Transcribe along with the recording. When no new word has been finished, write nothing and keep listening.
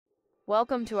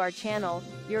Welcome to our channel,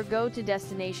 your go-to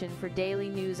destination for daily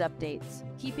news updates,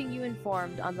 keeping you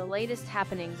informed on the latest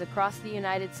happenings across the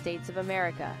United States of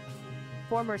America.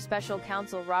 Former Special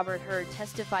Counsel Roberthur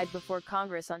testified before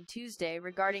Congress on Tuesday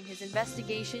regarding his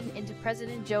investigation into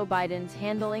President Joe Biden's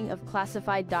handling of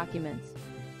classified documents.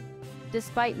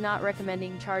 Despite not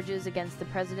recommending charges against the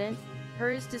president,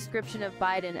 Hur's description of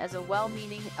Biden as a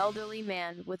well-meaning elderly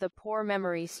man with a poor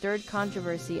memory stirred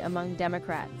controversy among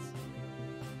Democrats.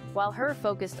 While Hur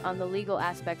focused on the legal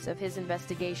aspects of his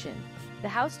investigation, the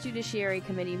House Judiciary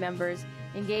Committee members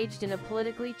engaged in a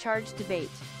politically charged debate,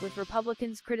 with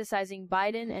Republicans criticizing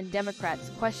Biden and Democrats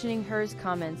questioning Hur's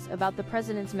comments about the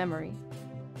president's memory.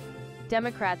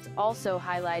 Democrats also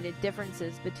highlighted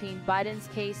differences between Biden's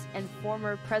case and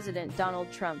former President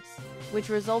Donald Trump's, which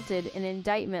resulted in an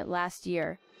indictment last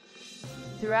year.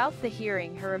 Throughout the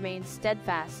hearing, Hur remained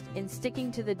steadfast in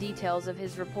sticking to the details of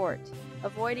his report,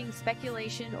 avoiding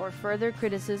speculation or further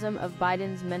criticism of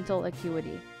Biden's mental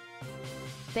acuity.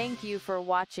 Thank you for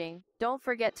watching. Don't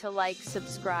forget to like,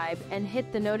 subscribe, and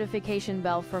hit the notification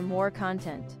bell for more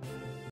content.